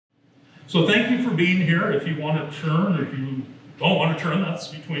So thank you for being here. If you want to turn, if you don't want to turn, that's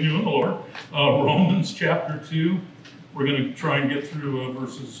between you and the Lord. Romans chapter 2. We're going to try and get through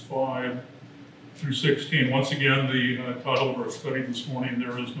verses 5 through 16. Once again, the title of our study this morning,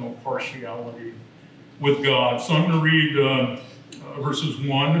 There Is No Partiality with God. So I'm going to read verses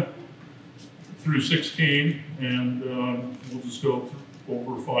 1 through 16, and we'll just go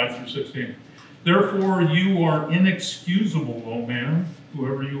over 5 through 16. Therefore you are inexcusable, O man,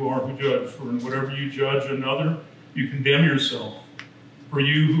 whoever you are who judge. For in whatever you judge another, you condemn yourself. For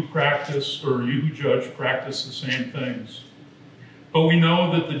you who practice, or you who judge, practice the same things. But we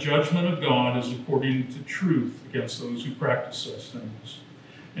know that the judgment of God is according to truth against those who practice such things.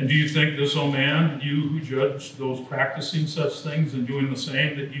 And do you think this, O man, you who judge those practicing such things and doing the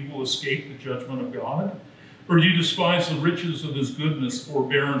same, that you will escape the judgment of God? Or do you despise the riches of his goodness,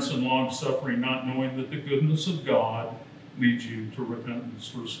 forbearance, and long-suffering, not knowing that the goodness of God leads you to repentance?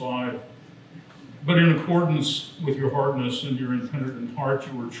 Verse 5. But in accordance with your hardness and your impenitent heart,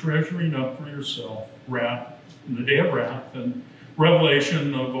 you are treasuring up for yourself wrath in the day of wrath and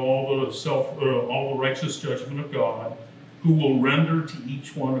revelation of all the righteous judgment of God, who will render to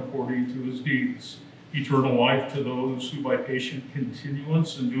each one according to his deeds. Eternal life to those who by patient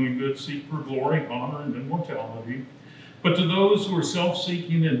continuance in doing good seek for glory, honor, and immortality. But to those who are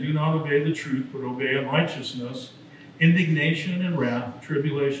self-seeking and do not obey the truth, but obey unrighteousness, indignation and wrath,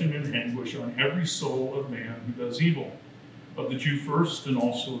 tribulation and anguish on every soul of man who does evil, of the Jew first and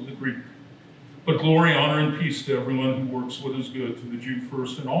also of the Greek. But glory, honor, and peace to everyone who works what is good, to the Jew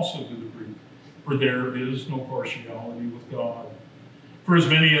first and also to the Greek. For there is no partiality with God. For as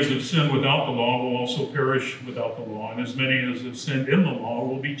many as have sinned without the law will also perish without the law, and as many as have sinned in the law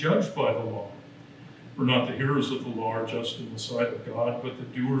will be judged by the law. For not the hearers of the law are just in the sight of God, but the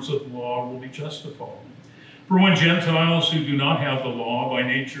doers of the law will be justified. For when Gentiles who do not have the law by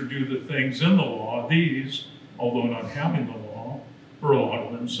nature do the things in the law, these, although not having the law, are a law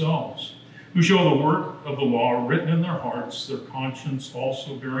to themselves, who show the work of the law written in their hearts, their conscience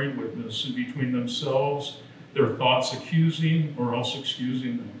also bearing witness, and between themselves their thoughts accusing or else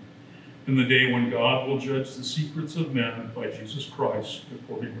excusing them, in the day when God will judge the secrets of men by Jesus Christ,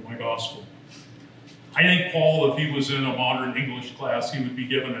 according to my gospel. I think Paul, if he was in a modern English class, he would be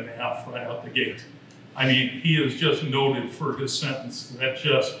given an F right out the gate. I mean, he is just noted for his sentence that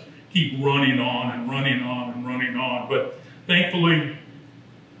just keep running on and running on and running on. But thankfully,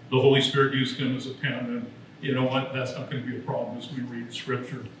 the Holy Spirit used him as a pen, and you know what? That's not going to be a problem as we read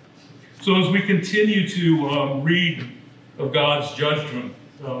Scripture. So as we continue to read of God's judgment,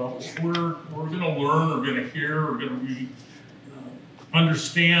 we're going to learn, we're going to hear, we're going to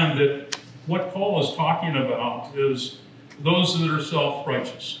understand that what Paul is talking about is those that are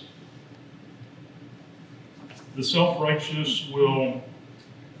self-righteous. The self-righteous will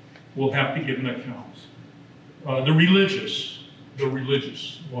have to give an account. The religious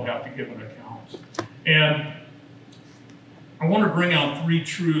will have to give an account. And I want to bring out three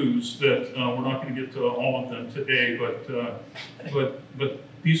truths that we're not going to get to all of them today, but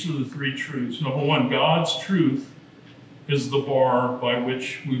these are the three truths. Number one, God's truth is the bar by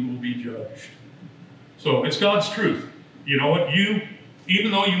which we will be judged. So it's God's truth. You know what?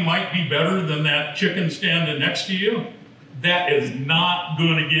 Even though you might be better than that chicken standing next to you, that is not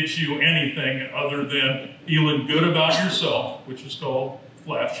going to get you anything other than feeling good about yourself, which is called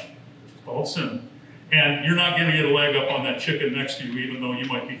flesh, which is called sin. And you're not going to get a leg up on that chicken next to you, even though you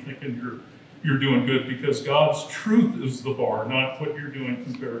might be thinking you're doing good, because God's truth is the bar, not what you're doing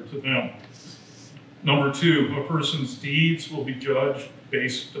compared to them. Number two, a person's deeds will be judged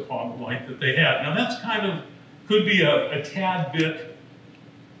based upon the light that they had. Now that's could be a tad bit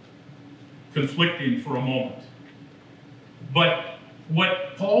conflicting for a moment. But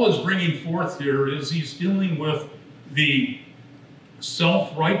what Paul is bringing forth here is he's dealing with the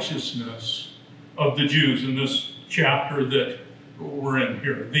self-righteousness of the Jews in this chapter that we're in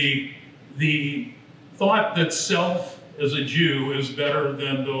here. The thought that self as a Jew is better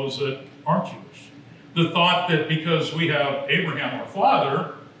than those that aren't Jewish. The thought that because we have Abraham our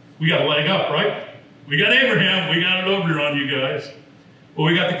father, we got a leg up, right? We got Abraham, we got it over on you guys. Well,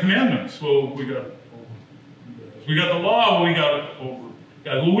 we got the commandments. Well, we got the law. Well, we got it over.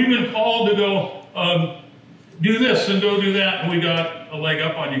 Well, we've been called to go do this and go do that, and we got a leg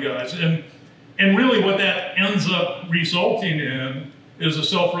up on you guys. And really what that ends up resulting in is a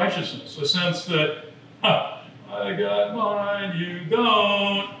self-righteousness, a sense that, I got mine, you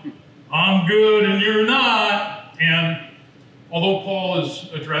don't, I'm good and you're not. And although Paul is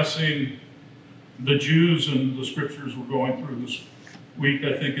addressing the Jews and the scriptures we're going through this week,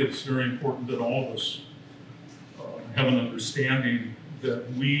 I think it's very important that all of us have an understanding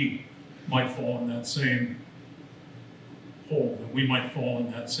that we might fall in that same hole, that we might fall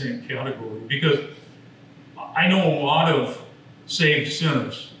in that same category. Because I know a lot of saved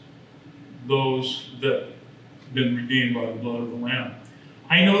sinners, those that have been redeemed by the blood of the Lamb.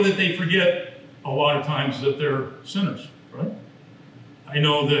 I know that they forget a lot of times that they're sinners, right? I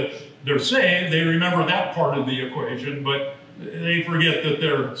know that they're saved, they remember that part of the equation, but they forget that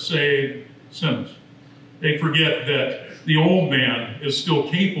they're saved sinners. They forget that the old man is still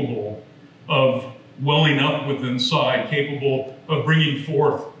capable of welling up within inside, capable of bringing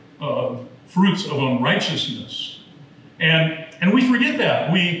forth fruits of unrighteousness. And we forget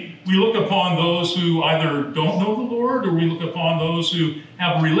that. We look upon those who either don't know the Lord, or we look upon those who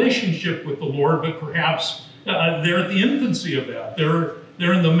have a relationship with the Lord, but perhaps they're at the infancy of that.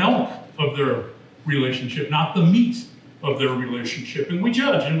 They're in the milk of their relationship, not the meat of their relationship. And we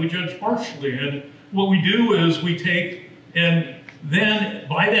judge partially. And what we do is we take, and then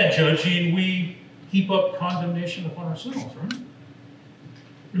by that judging, we heap up condemnation upon ourselves, right?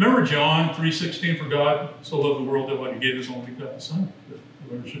 Remember John 3:16, for God so loved the world that he gave his only begotten Son, that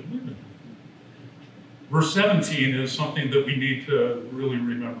whoever should live in him. Verse 17 is something that we need to really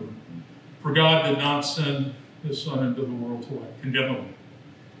remember. For God did not send his Son into the world to condemn them.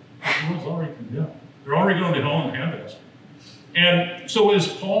 The world's already condemned. They're already going to hell in a handbasket. And so as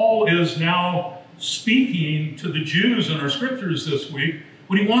Paul is now speaking to the Jews in our scriptures this week,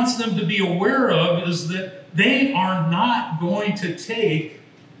 what he wants them to be aware of is that they are not going to take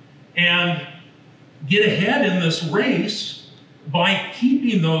and get ahead in this race by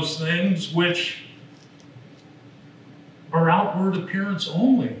keeping those things which are outward appearance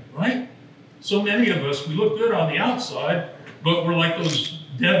only, right? So many of us, we look good on the outside, but we're like those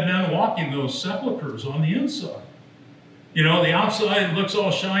dead men walking those sepulchres on the inside. You know, the outside looks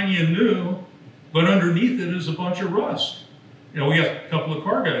all shiny and new, but underneath it is a bunch of rust. You know, we got a couple of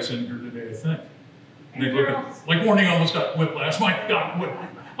car guys in here today, I think. And they look at, like Warning almost got whiplash. My God,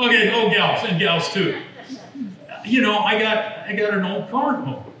 okay, oh, gals and gals too. You know, I got an old car at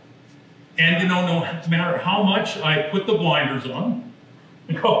home. And you know, no matter how much I put the blinders on,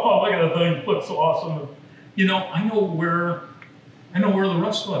 and go, oh, look at that thing, it looks so awesome. You know, I know where the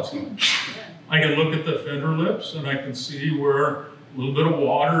rust spots are. I can look at the fender lips and I can see where a little bit of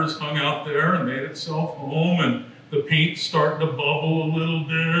water has hung out there and made itself home, and the paint's starting to bubble a little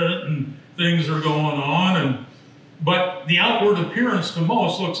bit, and things are going on. But the outward appearance to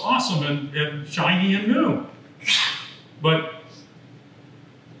most looks awesome and shiny and new. But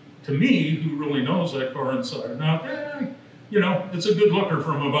to me, who really knows that car inside and out, you know, it's a good looker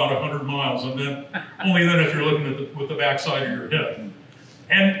from about 100 miles, and then only then if you're looking at with the backside of your head.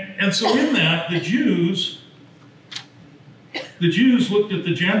 And so in that, the Jews looked at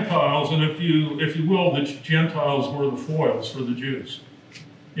the Gentiles, and if you will, the Gentiles were the foils for the Jews.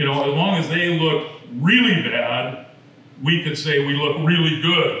 You know, as long as they looked really bad, we could say we look really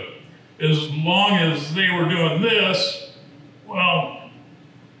good. As long as they were doing this, well,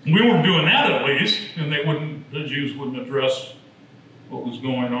 we weren't doing that at least, and the Jews wouldn't address what was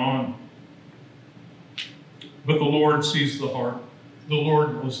going on. But the Lord sees the heart. The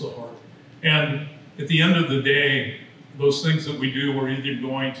Lord knows the heart. And at the end of the day, those things that we do are either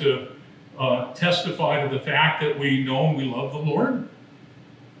going to testify to the fact that we know and we love the Lord,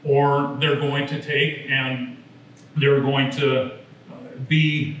 or they're going to take and they're going to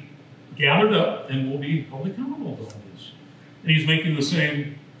be gathered up and will be held accountable to all this. And he's making the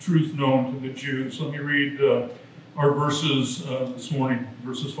same truth known to the Jews. Let me read our verses this morning,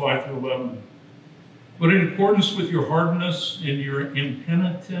 verses 5 through 11. But in accordance with your hardness and your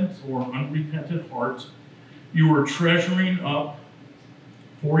impenitent or unrepentant hearts, you are treasuring up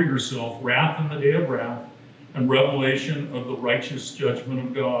for yourself wrath in the day of wrath and revelation of the righteous judgment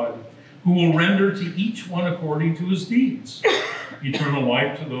of God, who will render to each one according to his deeds. Eternal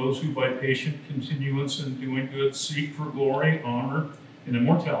life to those who by patient continuance in doing good seek for glory, honor, and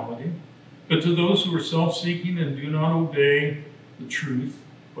immortality. But to those who are self-seeking and do not obey the truth,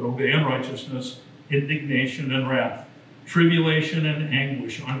 but obey unrighteousness, indignation and wrath, tribulation and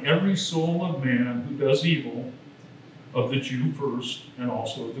anguish on every soul of man who does evil, of the Jew first, and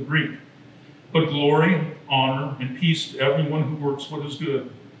also of the Greek. But glory, honor, and peace to everyone who works what is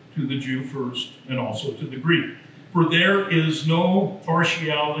good, to the Jew first, and also to the Greek. For there is no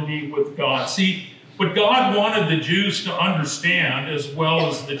partiality with God. See, what God wanted the Jews to understand, as well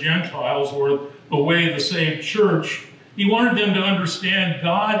as the Gentiles, or the way the saved church, he wanted them to understand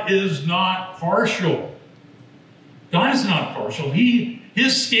God is not partial. God is not partial.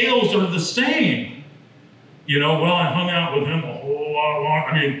 His scales are the same. You know, well, I hung out with him a whole lot longer.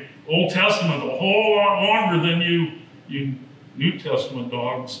 I mean, Old Testament a whole lot longer than you New Testament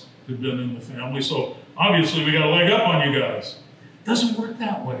dogs had been in the family. So obviously we got a leg up on you guys. Doesn't work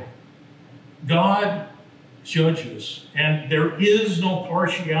that way. God judges, and there is no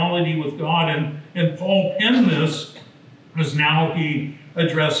partiality with God. And Paul penned this as now he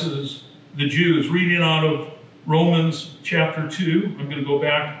addresses the Jews. Reading out of Romans chapter 2, I'm going to go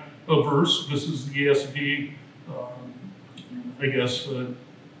back a verse. This is the ESV,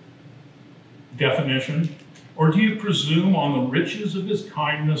 definition. Or do you presume on the riches of his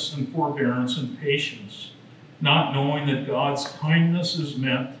kindness and forbearance and patience, not knowing that God's kindness is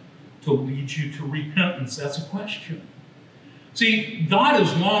meant to lead you to repentance? That's a question. See, God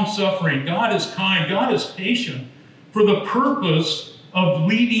is long-suffering, God is kind, God is patient for the purpose of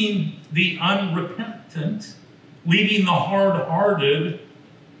leading the unrepentant, leading the hard-hearted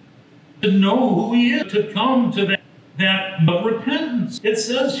to know who he is, to come to that repentance. It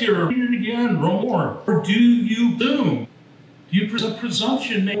says here, read it again, more. Or do you doom? Do you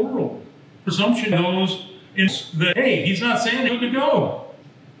presumption make the world? Presumption goes in that, hey, he's not saying who to go.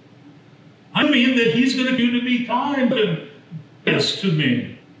 I mean that he's going to do to be kind and this to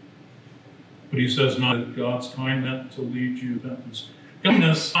me. But he says not that God's kind meant to lead you to repentance.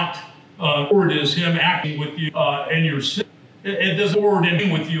 Kindness, word is him acting with you and your sin. It doesn't word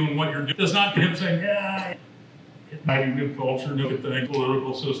in with you and what you're doing. It does not him saying, yeah, it might be good culture, new thing,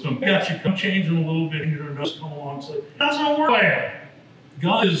 political system. Got you come changing a little bit here and just come along and say, that's not work like that.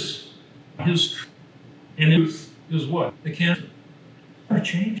 God is his truth and his is what? They can't never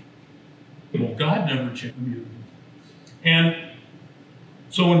change. Well, God never changed. And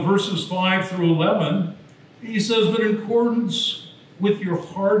so in verses 5 through 11, he says, but in accordance with your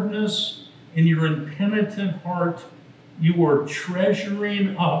hardness and your impenitent heart, you are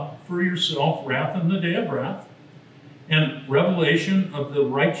treasuring up for yourself wrath in the day of wrath and revelation of the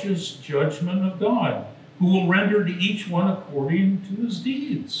righteous judgment of God, who will render to each one according to his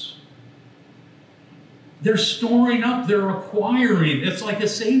deeds. They're storing up, they're acquiring. It's like a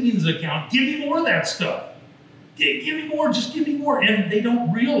savings account. Give me more of that stuff. Give me more, just give me more. And they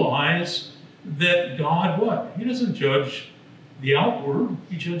don't realize that God, what? He doesn't judge the outward.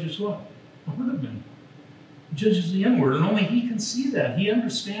 He judges what? The heart of man. He judges the inward, and only he can see that. He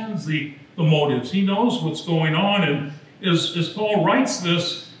understands the motives. He knows what's going on. And as Paul writes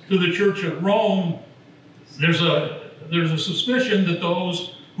this to the church at Rome, there's a suspicion that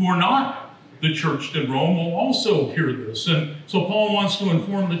those who are not the church in Rome will also hear this. And so Paul wants to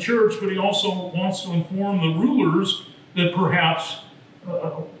inform the church, but he also wants to inform the rulers that perhaps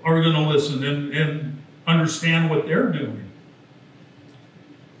are going to listen and understand what they're doing.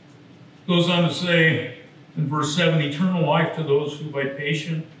 Goes on to say in verse 7, eternal life to those who by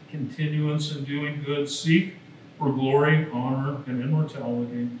patient continuance in doing good seek for glory, honor, and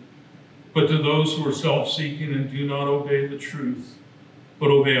immortality. But to those who are self-seeking and do not obey the truth, but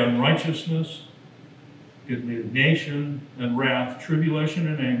obey unrighteousness, indignation, and wrath, tribulation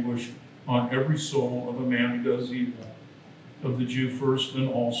and anguish on every soul of a man who does evil, of the Jew first and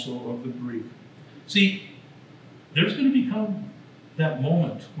also of the Greek. See, there's going to become that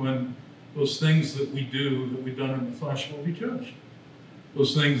moment when those things that we do, that we've done in the flesh, will be judged.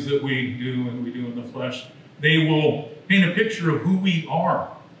 Those things that we do and we do in the flesh, they will paint a picture of who we are.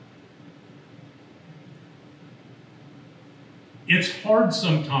 It's hard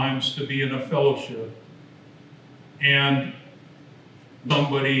sometimes to be in a fellowship and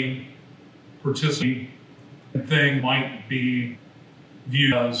somebody participating thing might be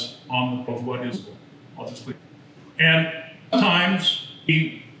viewed as on the of what is. I'll just leave. And sometimes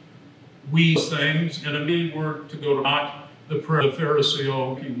we things, and we were to go to not the prayer of the Pharisee,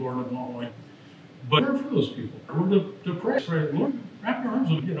 oh, okay, Lord, I'm not like, but pray for those people. We're to pray, Lord, wrap your arms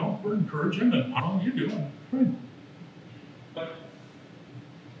around, we're encouraging them, and how you doing? Pray.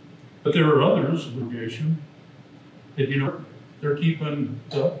 But there are others, congregation, that they're keeping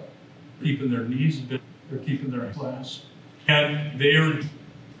up, keeping their knees bent, they're keeping their class, and they're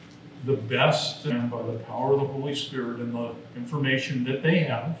the best, and by the power of the Holy Spirit and the information that they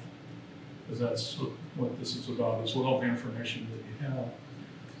have, because that's what this is about as well, the information that you have,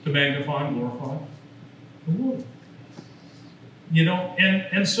 to magnify and glorify the Lord.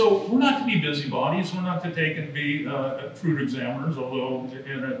 And so we're not to be busybodies. We're not to take and be fruit examiners, although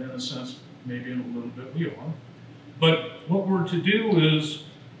in a sense, maybe in a little bit we are. But what we're to do is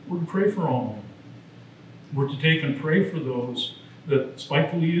we're to pray for all men. We're to take and pray for those that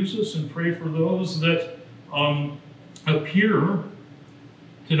spitefully use us and pray for those that appear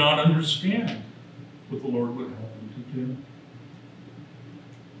to not understand what the Lord would have them to do.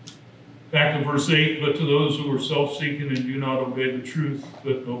 Back to verse 8, but to those who are self-seeking and do not obey the truth,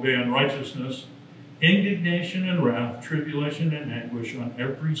 but obey unrighteousness, indignation and wrath, tribulation and anguish on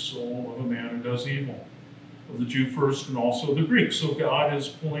every soul of a man who does evil, of the Jew first and also the Greek. So God is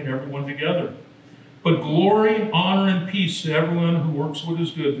pulling everyone together. But glory, honor, and peace to everyone who works what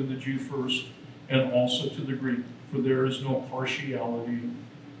is good, to the Jew first and also to the Greek, for there is no partiality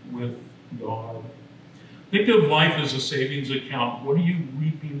with God. Think of life as a savings account. What are you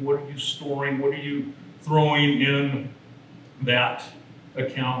reaping? What are you storing? What are you throwing in that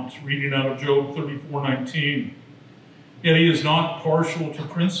account? Reading out of Job 34:19. Yet he is not partial to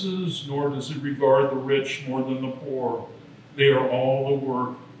princes, nor does he regard the rich more than the poor. They are all the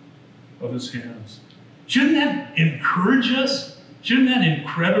work of his hands. Shouldn't that encourage us? Shouldn't that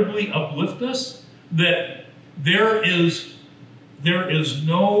incredibly uplift us? That there is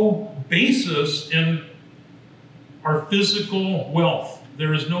no basis in our physical wealth.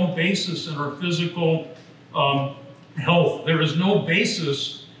 There is no basis in our physical health. There is no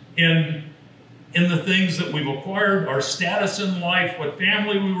basis in the things that we've acquired, our status in life, what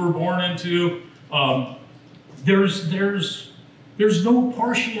family we were born into. There's no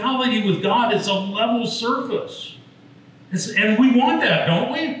partiality with God. It's a level surface. And we want that,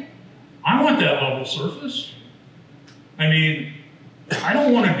 don't we? I want that level surface. I mean, I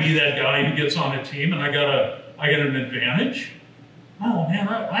don't want to be that guy who gets on a team and I got an advantage. Oh man,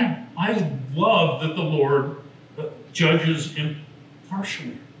 I love that the Lord judges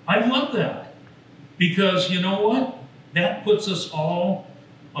impartially. I love that. Because you know what? That puts us all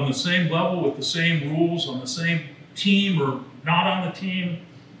on the same level with the same rules, on the same team or not on the team.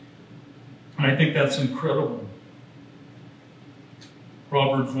 And I think that's incredible.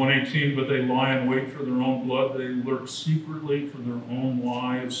 Proverbs 1:18, but they lie in wait for their own blood. They lurk secretly for their own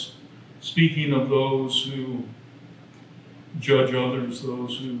lives. Speaking of those who judge others,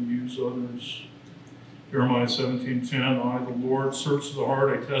 those who use others. Jeremiah 17:10, I, the Lord, search the heart,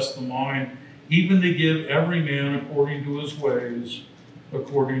 I test the mind, even to give every man according to his ways,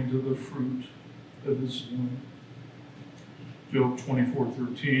 according to the fruit of his doing. Job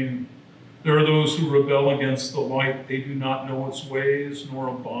 24:13, there are those who rebel against the light. They do not know its ways, nor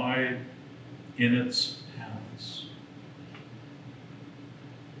abide in its paths.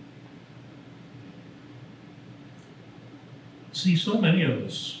 See, so many of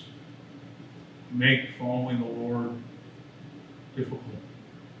us make following the Lord difficult.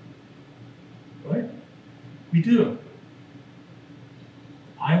 Right? We do.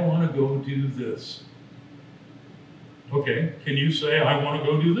 I want to go do this. Okay, can you say, I want to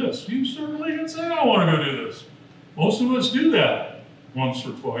go do this? You certainly can say, I want to go do this. Most of us do that once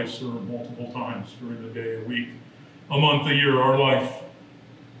or twice or multiple times during the day, a week, a month, a year, our life.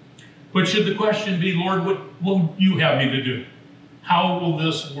 But should the question be, Lord, what will you have me to do? How will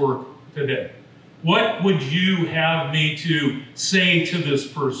this work today? What would you have me to say to this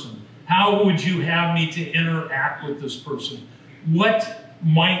person? How would you have me to interact with this person? What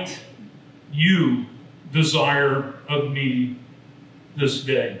might you desire of me this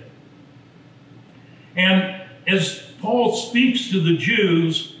day? And as Paul speaks to the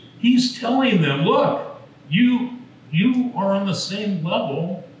Jews, he's telling them, look, you are on the same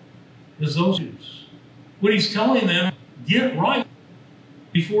level as those Jews. What he's telling them, get right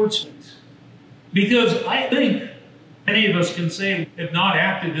before it's late. Because I think many of us can say, if not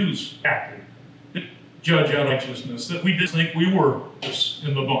acted, who's acted? Judge our righteousness, that we just think we were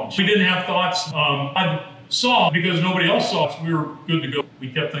in the bunch. We didn't have thoughts I saw because nobody else saw us. We were good to go.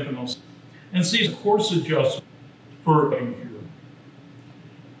 We kept thinking those. And see, a course adjustment for here.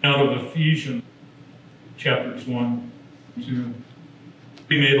 Out of Ephesians chapters 1, 2.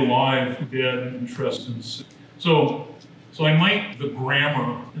 Be made alive, dead, and trust in sin. So I might, the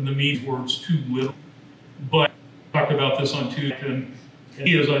grammar and the meaning words too little, but I talked about this on Tuesday, and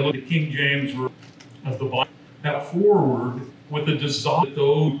as I look at King James of the Bible, that forward with the desire that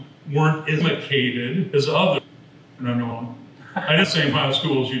those weren't as educated as others. And I know I didn't say in high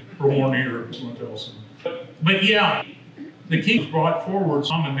school as you were horny or something else. But yeah, the king brought forward,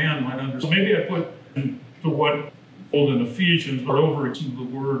 common man might understand. So maybe I put to what old in Ephesians, but over some of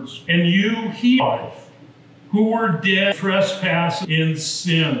the words. And you life, who were dead, trespass in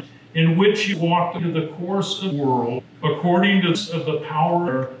sin, in which you walked into the course of the world, according to the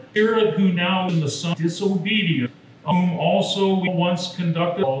power of the Spirit, who now in the Son disobedient, whom also we once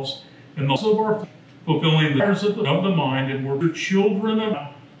conducted ourselves in the of our fulfilling the desires of the mind, and were the children of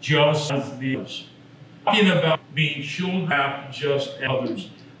God, just as the others. Talking about being children of just as others.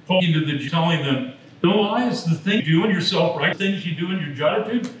 Talking to the Jews, telling them, realize the things you do in yourself, right? Things you do in your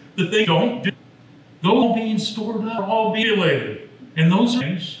gratitude, the things you don't do. Those being stored up, all being related. And those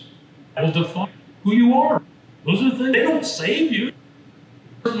things will define who you are. Those are the things, they don't save you.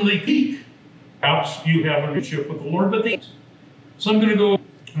 Certainly peak. Perhaps you have a relationship with the Lord, but they. So I'm going to go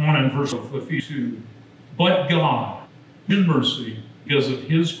on in verse of Ephesians 2. But God, in mercy, because of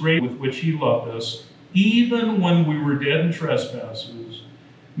his grace with which he loved us, even when we were dead in trespasses,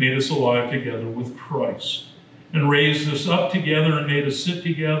 made us alive together with Christ, and raised us up together and made us sit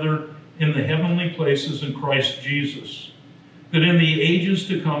together in the heavenly places in Christ Jesus, that in the ages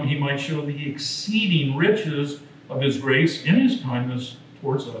to come he might show the exceeding riches of his grace and his kindness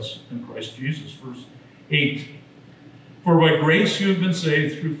towards us in Christ Jesus. Verse 8. For by grace you have been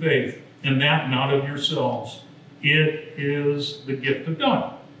saved through faith, and that not of yourselves. It is the gift of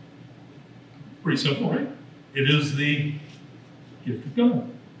God. Pretty simple, right? It is the gift of God.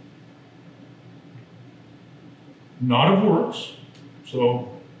 Not of works. So,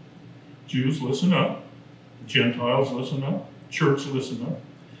 Jews, listen up. Gentiles, listen up. Church, listen up.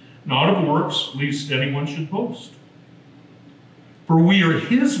 Not of works, lest anyone should boast. For we are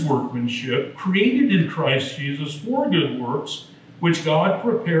his workmanship, created in Christ Jesus for good works, which God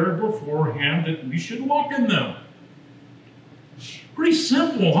prepared beforehand that we should walk in them. Pretty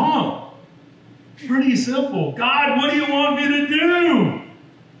simple, huh? Pretty simple. God, what do you want me to do?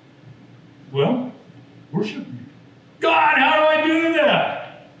 Well, worship me. God, how do I do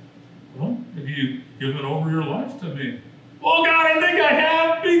that? Well, have you given over your life to me? Well, God, I think I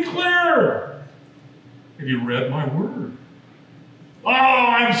have. Be clear. Have you read my word? Oh,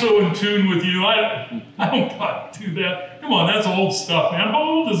 I'm so in tune with you. I don't got to do that. Come on, that's old stuff, man. How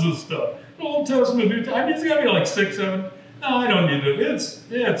old is this stuff? Old Testament, New Testament. It's got to be like 6, 7. No, I don't need it.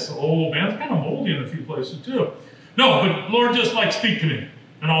 It's old, man. It's kind of moldy in a few places, too. No, but Lord, just like speak to me,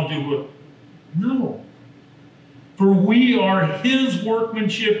 and I'll do what. No. For we are his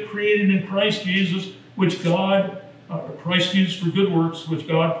workmanship created in Christ Jesus, which God, Christ Jesus for good works, which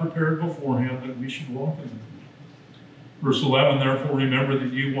God prepared beforehand that we should walk in them. Verse 11, therefore remember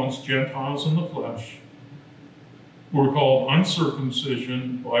that you once Gentiles in the flesh were called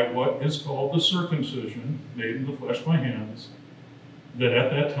uncircumcision by what is called the circumcision, made in the flesh by hands, that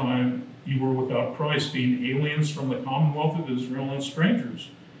at that time you were without Christ, being aliens from the commonwealth of Israel and strangers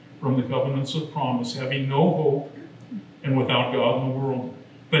from the covenants of promise, having no hope and without God in the world.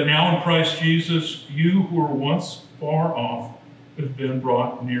 But now in Christ Jesus, you who were once far off have been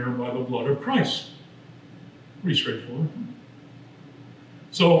brought near by the blood of Christ. Pretty straightforward.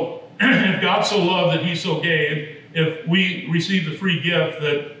 So, if God so loved that he so gave, if we receive the free gift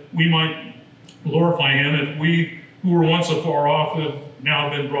that we might glorify him, if we who were once afar off have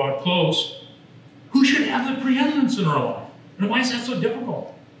now been brought close, who should have the preeminence in our life? And why is that so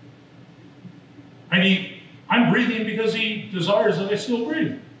difficult? I mean, I'm breathing because he desires that I still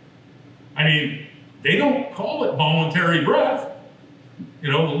breathe. I mean, they don't call it voluntary breath.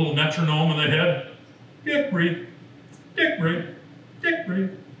 You know, the little metronome in the head. Dick, breathe. Dick, breathe. Dick, breathe.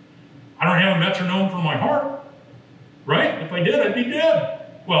 I don't have a metronome for my heart, right? If I did, I'd be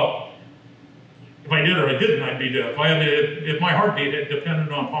dead. Well, if I did or I didn't, I'd be dead. If my heartbeat had depended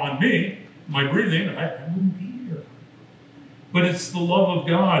upon me, my breathing, I wouldn't be here. But it's the love of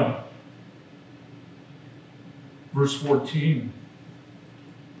God. Verse 14.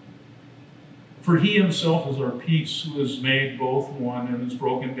 For he himself is our peace, who has made both one and has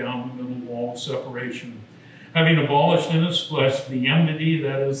broken down the middle wall of separation, having abolished in his flesh the enmity,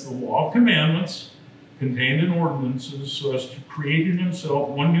 that is the law of commandments, contained in ordinances, so as to create in himself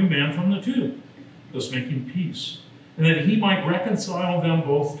one new man from the two, thus making peace, and that he might reconcile them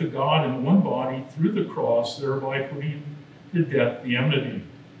both to God in one body through the cross, thereby putting to death the enmity.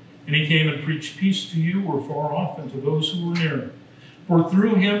 And he came and preached peace to you who were far off and to those who were near. For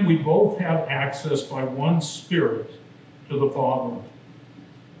through him we both have access by one Spirit to the Father.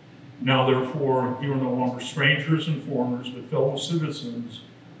 Now therefore you are no longer strangers and foreigners, but fellow citizens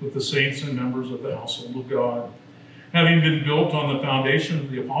with the saints and members of the household of God, having been built on the foundation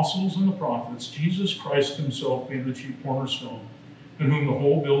of the apostles and the prophets, Jesus Christ himself being the chief cornerstone, in whom the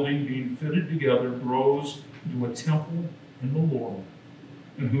whole building being fitted together grows into a temple in the Lord,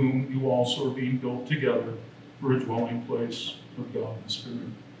 in whom you also are being built together for a dwelling place of God the Spirit.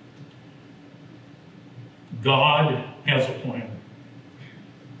 God has a plan.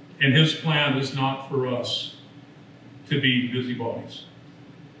 And his plan is not for us to be busybodies.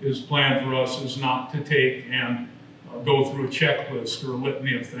 His plan for us is not to take and go through a checklist or a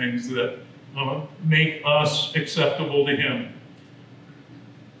litany of things that make us acceptable to him.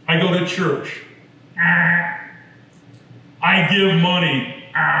 I go to church. I give money.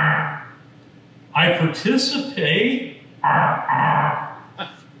 I participate.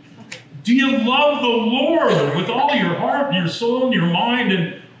 Do you love the Lord with all your heart, your soul, and your mind?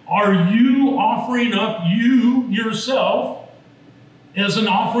 And are you offering up you, yourself, as an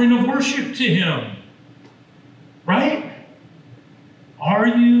offering of worship to him. Right? Are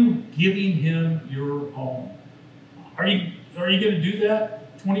you giving him your all? Are you going to do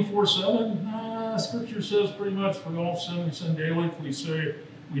that 24/7? Scripture says pretty much for all sin, we sin daily. If we say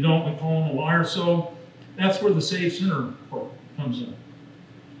we don't, we call him a liar. So that's where the saved sinner part comes in.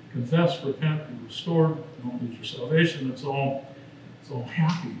 Confess, repent, be restored. Don't lose your salvation. It's all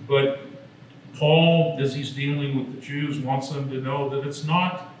happy. But Paul, as he's dealing with the Jews, wants them to know that it's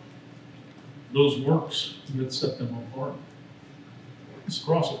not those works that set them apart. It's the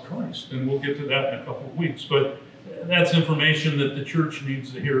cross of Christ, and we'll get to that in a couple of weeks. But that's information that the church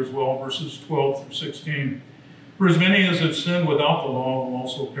needs to hear as well, verses 12 through 16. For as many as have sinned without the law will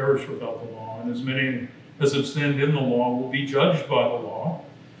also perish without the law, and as many as have sinned in the law will be judged by the law.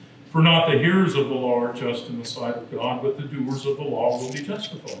 For not the hearers of the law are just in the sight of God, but the doers of the law will be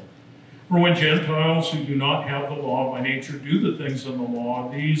justified. For when Gentiles who do not have the law by nature do the things in the law,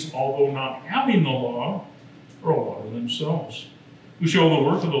 these, although not having the law, are a law to themselves, who show the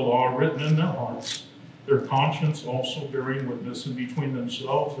work of the law written in their hearts, their conscience also bearing witness, and between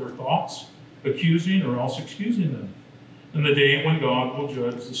themselves their thoughts, accusing or else excusing them. In the day when God will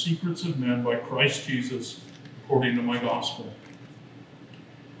judge the secrets of men by Christ Jesus, according to my gospel.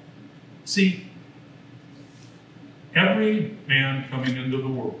 See, every man coming into the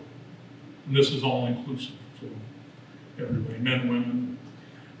world, and this is all inclusive, so everybody, men, women,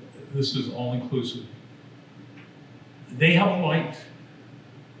 this is all inclusive. They have a light.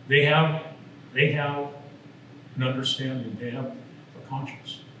 They have an understanding. They have a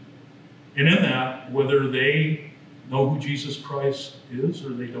conscience. And in that, whether they know who Jesus Christ is or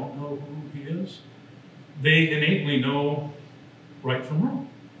they don't know who he is, they innately know right from wrong.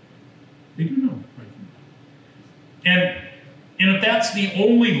 They do know right from wrong. And if that's the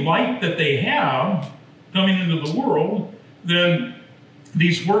only light that they have coming into the world, then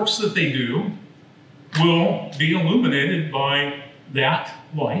these works that they do will be illuminated by that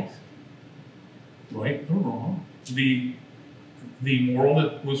light, right or wrong, the moral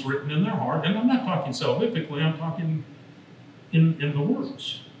that was written in their heart. And I'm not talking salvifically, I'm talking in the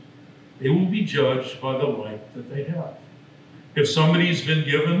words. They will be judged by the light that they have. If somebody's been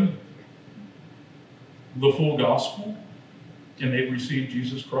given the full gospel and they've received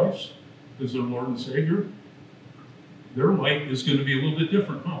Jesus Christ as their Lord and Savior, their light is going to be a little bit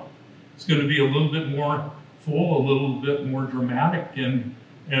different, huh? It's going to be a little bit more full, a little bit more dramatic, and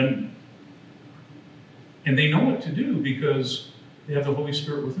they know what to do because they have the Holy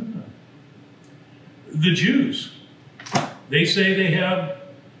Spirit within them. The Jews, they say they have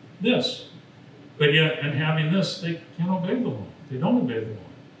this, but yet in having this, they can't obey the law. They don't obey the law.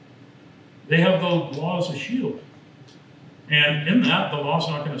 They have the law as a shield. And in that, the law is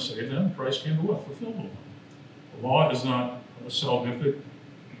not going to save them. Christ came to what? Fulfill the law. The law is not a salvific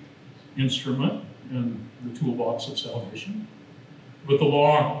instrument in the toolbox of salvation, but the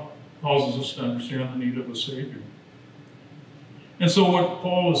law causes us to understand the need of a Savior. And so what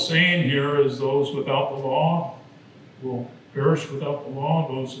Paul is saying here is those without the law will perish without the law.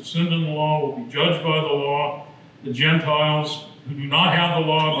 Those who sinned in the law will be judged by the law. The Gentiles who do not have the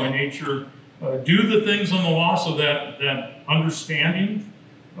law by nature do the things in the law, so that understanding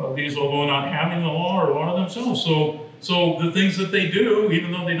these, although not having the law, are a law to themselves. So the things that they do,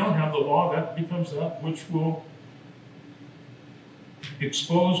 even though they don't have the law, that becomes that which will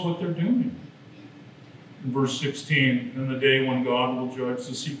expose what they're doing. In verse 16, in the day when God will judge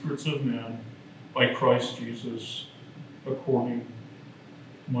the secrets of men by Christ Jesus, according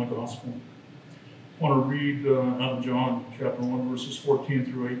to my gospel. I want to read out of John chapter 1, verses 14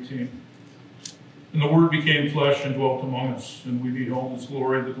 through 18. And the Word became flesh and dwelt among us, and we beheld his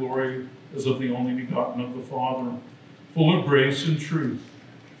glory, the glory as of the only begotten of the Father, full of grace and truth.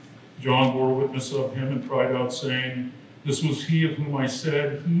 John bore witness of him and cried out, saying, This was he of whom I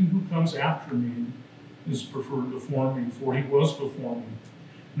said, He who comes after me is preferred before me, for he was before me.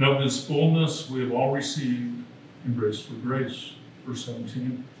 And of his fullness we have all received, and grace for grace. Verse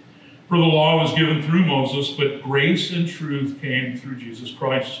 17. For the law was given through Moses, but grace and truth came through Jesus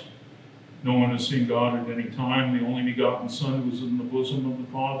Christ. No one has seen God at any time. The only begotten Son, who is in the bosom of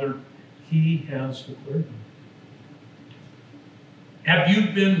the Father, he has declared him. Have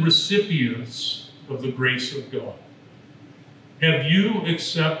you been recipients of the grace of God? Have you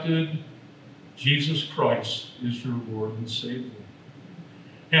accepted Jesus Christ as your Lord and Savior?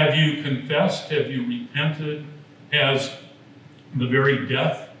 Have you confessed? Have you repented? Has the very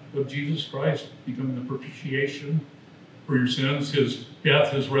death of Jesus Christ become the propitiation for your sins? His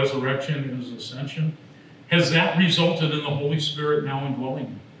death, his resurrection, his ascension, has that resulted in the Holy Spirit now indwelling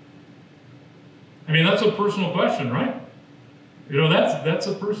you? I mean, that's a personal question, right? You know, that's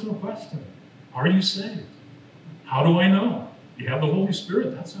a personal question. Are you saved? How do I know? You have the Holy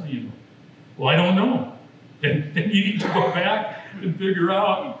Spirit, that's how you know. Well, I don't know. Then you need to go back and figure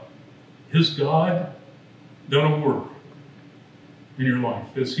out, has God done a work in your life?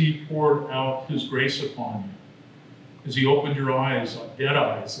 Has he poured out his grace upon you? Has he opened your eyes, dead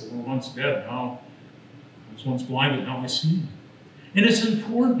eyes that were once dead, now I was once blind, but now I see? And it's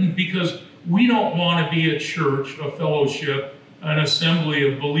important because we don't want to be a church, a fellowship, an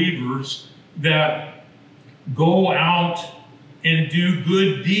assembly of believers that go out and do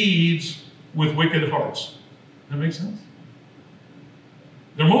good deeds with wicked hearts. That makes sense?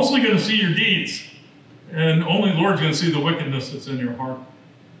 They're mostly going to see your deeds, and only the Lord's going to see the wickedness that's in your heart.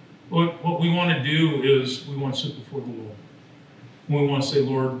 What we want to do is we want to sit before the Lord. We want to say,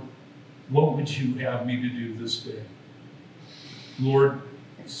 Lord, what would you have me to do this day? Lord,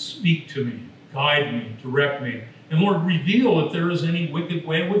 speak to me, guide me, direct me. And Lord, reveal if there is any wicked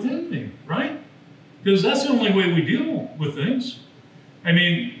way within me, right? Because that's the only way we deal with things. I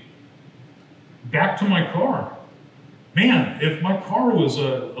mean, back to my car. Man, if my car was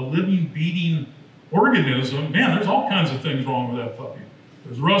a living, beating organism, man, there's all kinds of things wrong with that puppy.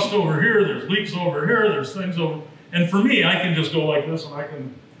 There's rust over here, there's leaks over here, there's things over... And for me, I can just go like this, and I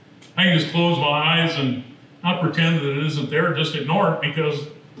can just close my eyes and not pretend that it isn't there, just ignore it, because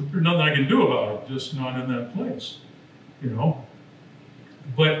there's nothing I can do about it, just not in that place, you know?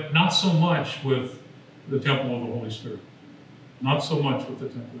 But not so much with the temple of the Holy Spirit. Not so much with the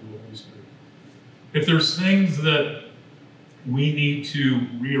temple of the Holy Spirit. If there's things that we need to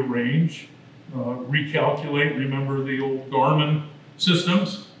rearrange, recalculate, remember the old Garmin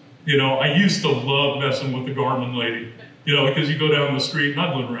systems? You know, I used to love messing with the Garmin lady, you know, because you go down the street, and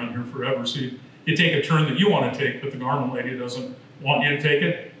I've lived around here forever, so you take a turn that you want to take, but the Garmin lady doesn't want you to take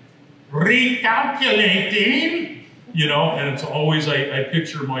it. Recalculating, you know, and it's always, I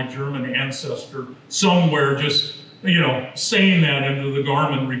picture my German ancestor somewhere just, you know, saying that into the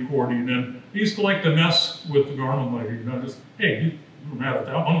Garmin recording. And I used to like to mess with the Garmin lady, you know, just, hey, you're mad at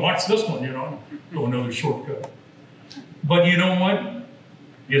that one, watch this one, you know, go another shortcut. But you know what?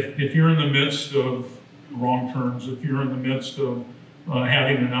 If you're in the midst of wrong turns, if you're in the midst of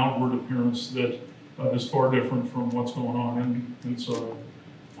having an outward appearance that is far different from what's going on inside,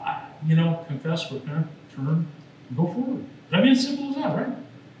 you know, confess, repent, turn, and go forward. I mean, it's simple as that, right?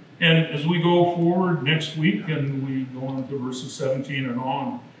 And as we go forward next week and we go on to verses 17 and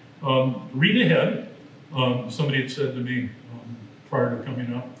on, read ahead. Somebody had said to me prior to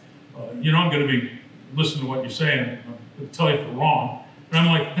coming up, you know, I'm going to be listening to what you're saying, I'll tell you if you're wrong. And I'm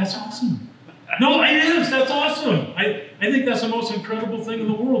like, that's awesome. No, it is, that's awesome. I think that's the most incredible thing in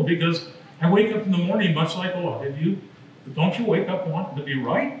the world, because I wake up in the morning much like a lot of you. Don't you wake up wanting to be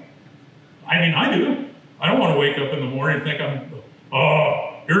right? I mean, I do. I don't want to wake up in the morning and think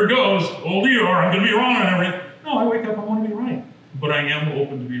here it goes, old Eeyore, I'm going to be wrong on everything. No, I wake up, I want to be right. But I am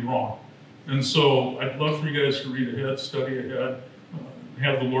open to be wrong. And so I'd love for you guys to read ahead, study ahead,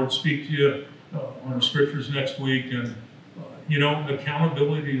 have the Lord speak to you on the scriptures next week. And, you know,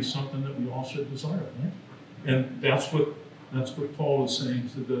 accountability is something that we all should desire, right? And that's what Paul is saying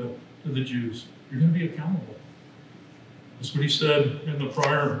to the Jews. You're going to be accountable. That's what he said in the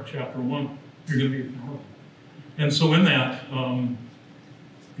prior chapter 1. You're going to be accountable. And so in that,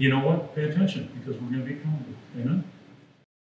 you know what? Pay attention, because we're going to be accountable. Amen?